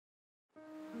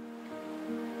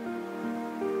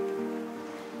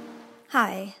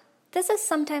Hi, this is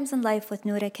Sometimes in Life with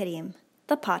Noura Karim,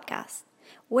 the podcast,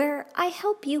 where I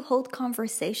help you hold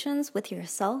conversations with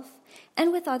yourself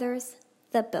and with others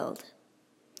that build.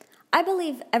 I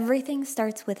believe everything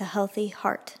starts with a healthy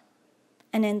heart.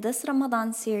 And in this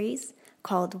Ramadan series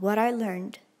called What I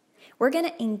Learned, we're going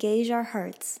to engage our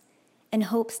hearts in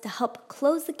hopes to help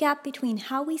close the gap between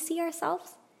how we see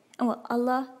ourselves and what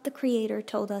Allah, the Creator,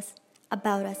 told us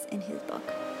about us in His book.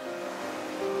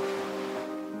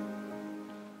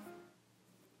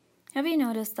 Have you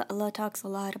noticed that Allah talks a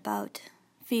lot about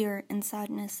fear and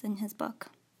sadness in His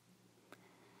book?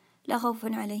 لا خوف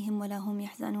عليهم ولا هم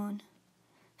يحزنون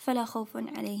فلا خوف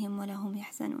عليهم ولا هم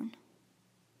يحزنون.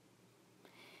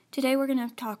 Today we're going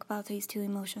to talk about these two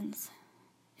emotions,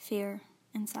 fear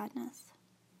and sadness.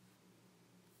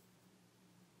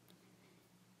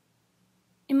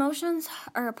 Emotions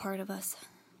are a part of us,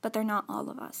 but they're not all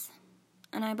of us.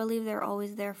 And I believe they're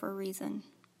always there for a reason.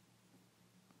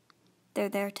 They're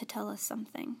there to tell us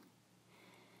something.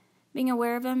 Being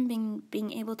aware of them,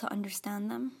 being able to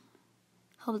understand them,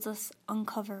 helps us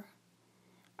uncover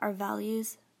our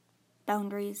values,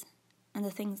 boundaries, and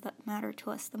the things that matter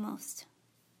to us the most.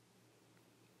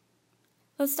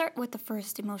 Let's start with the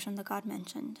first emotion that God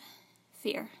mentioned,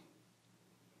 fear.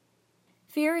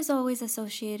 Fear is always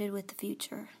associated with the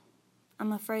future.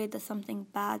 I'm afraid that something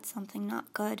bad, something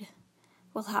not good,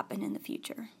 will happen in the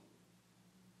future.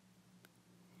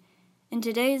 In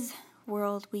today's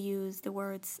world, we use the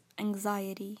words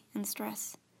anxiety and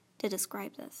stress to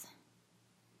describe this.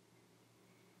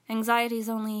 Anxiety is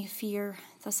only fear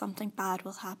that something bad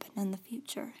will happen in the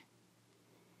future.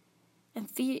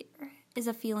 And fear is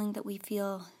a feeling that we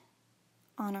feel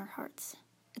on our hearts.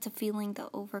 It's a feeling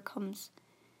that overcomes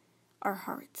our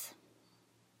hearts.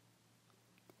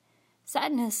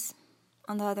 Sadness,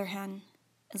 on the other hand,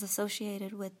 is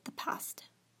associated with the past.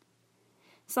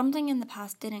 Something in the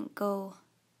past didn't go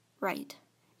right.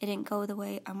 It didn't go the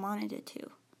way I wanted it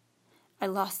to. I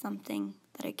lost something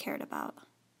that I cared about.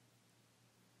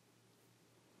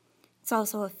 It's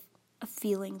also a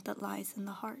feeling that lies in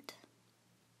the heart.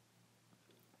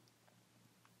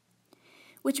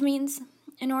 Which means,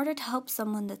 in order to help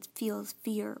someone that feels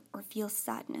fear or feels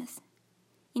sadness,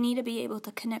 you need to be able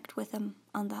to connect with them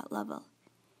on that level.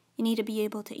 You need to be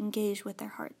able to engage with their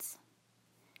hearts.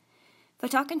 But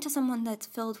talking to someone that's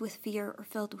filled with fear or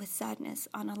filled with sadness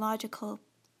on a logical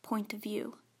point of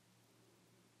view,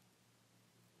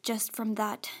 just from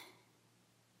that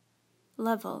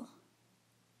level,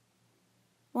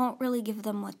 won't really give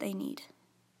them what they need.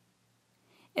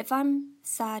 If I'm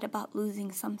sad about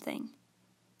losing something,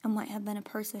 it might have been a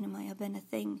person, it might have been a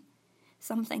thing,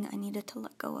 something I needed to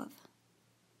let go of.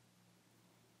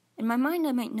 In my mind,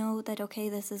 I might know that, okay,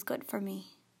 this is good for me.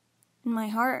 In my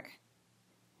heart,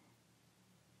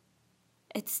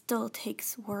 it still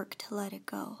takes work to let it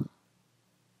go.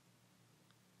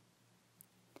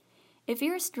 If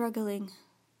you're struggling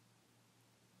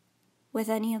with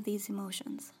any of these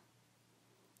emotions,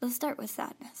 let's start with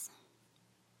sadness.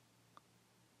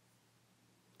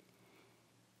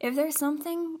 If there's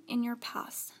something in your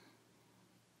past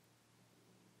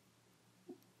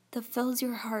that fills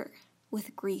your heart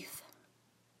with grief,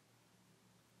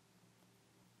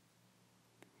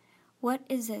 what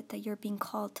is it that you're being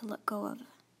called to let go of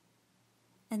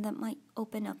and that might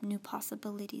open up new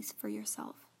possibilities for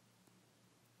yourself?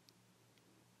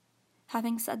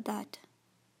 Having said that,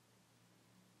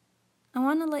 I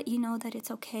want to let you know that it's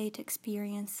okay to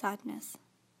experience sadness.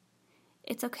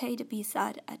 It's okay to be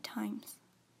sad at times.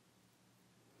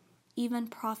 Even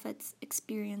prophets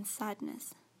experience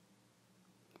sadness.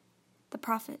 The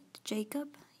prophet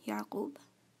Jacob, Yaqub,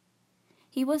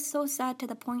 he was so sad to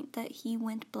the point that he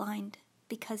went blind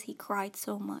because he cried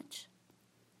so much.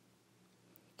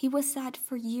 He was sad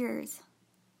for years.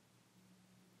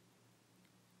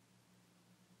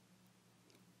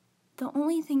 The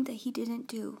only thing that he didn't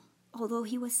do, although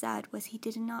he was sad, was he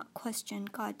did not question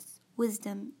God's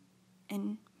wisdom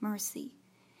and mercy.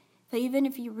 But even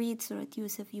if you read Surah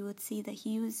Yusuf, you would see that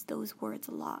he used those words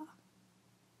a lot.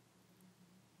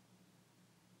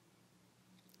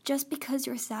 Just because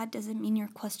you're sad doesn't mean you're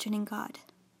questioning God.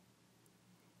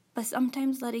 But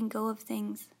sometimes letting go of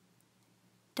things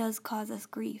does cause us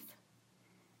grief,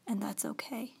 and that's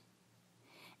okay.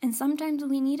 And sometimes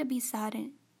we need to be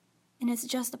saddened, and it's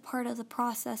just a part of the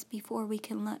process before we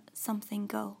can let something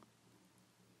go.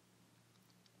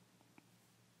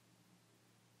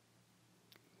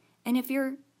 And if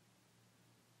you're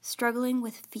struggling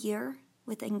with fear,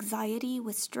 with anxiety,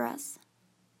 with stress,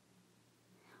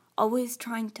 always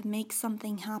trying to make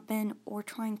something happen or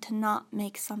trying to not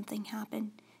make something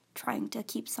happen, trying to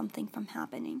keep something from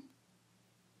happening,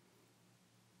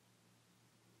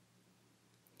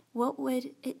 what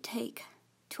would it take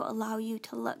to allow you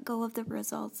to let go of the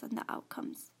results and the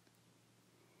outcomes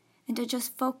and to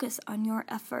just focus on your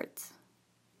efforts,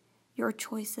 your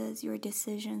choices, your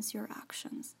decisions, your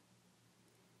actions,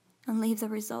 and leave the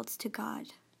results to God?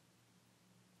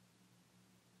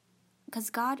 Because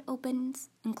God opens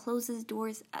and closes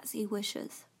doors as He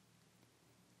wishes.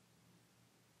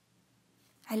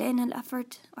 علينا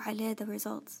الeffort وعليه the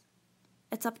results.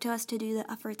 It's up to us to do the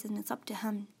efforts, and it's up to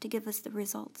Him to give us the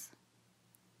results.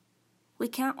 We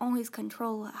can't always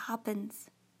control what happens,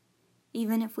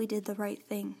 even if we did the right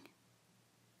thing.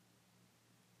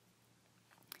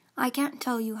 I can't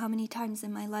tell you how many times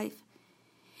in my life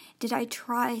did I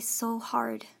try so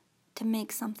hard to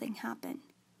make something happen,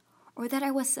 or that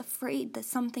I was afraid that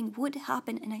something would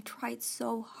happen and I tried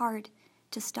so hard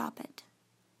to stop it.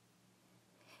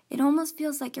 It almost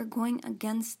feels like you're going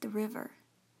against the river.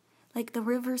 Like the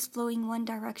river's flowing one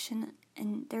direction,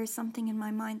 and there's something in my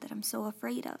mind that I'm so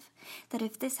afraid of, that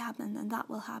if this happened, then that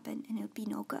will happen, and it would be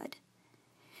no good.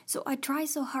 So I try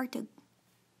so hard to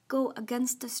go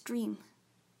against the stream,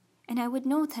 and I would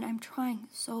know that I'm trying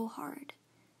so hard,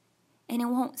 and it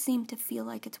won't seem to feel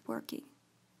like it's working.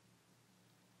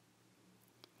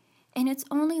 And it's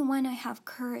only when I have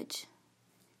courage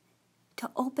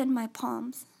to open my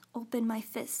palms, open my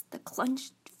fist, the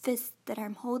clenched fist that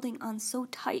I'm holding on so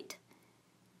tight,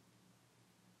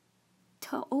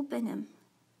 to open them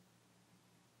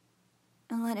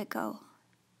and let it go.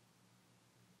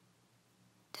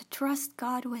 To trust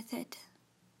God with it,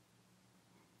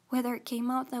 whether it came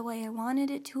out the way I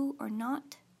wanted it to or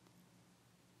not.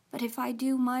 But if I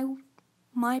do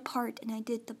my part and I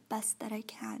did the best that I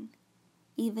can,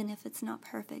 even if it's not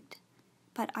perfect,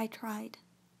 but I tried,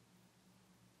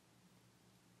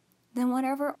 then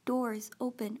whatever doors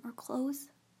open or close,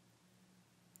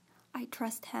 I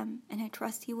trust Him, and I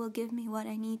trust He will give me what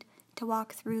I need to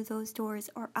walk through those doors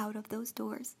or out of those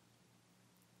doors.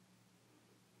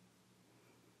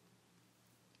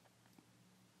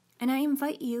 And I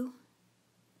invite you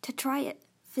to try it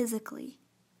physically.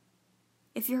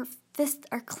 If your fists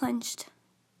are clenched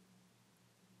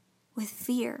with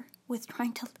fear, with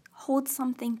trying to hold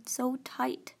something so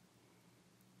tight,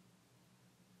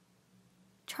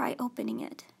 try opening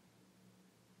it.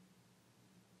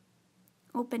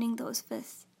 Opening those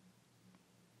fists.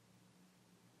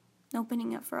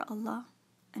 Opening it for Allah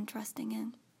and trusting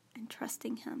in and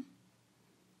trusting Him.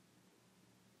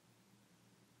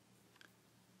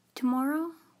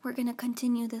 Tomorrow, we're going to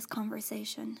continue this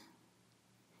conversation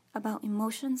about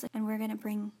emotions, and we're going to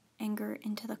bring anger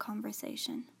into the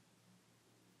conversation.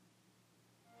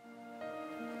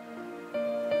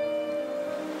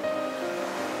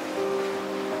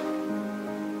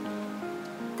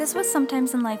 This was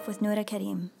Sometimes in Life with Noura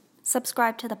Karim.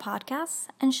 Subscribe to the podcast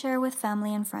and share with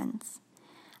family and friends.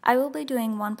 I will be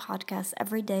doing one podcast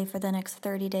every day for the next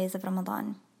 30 days of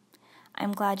Ramadan.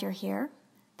 I'm glad you're here.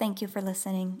 Thank you for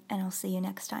listening, and I'll see you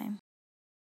next time.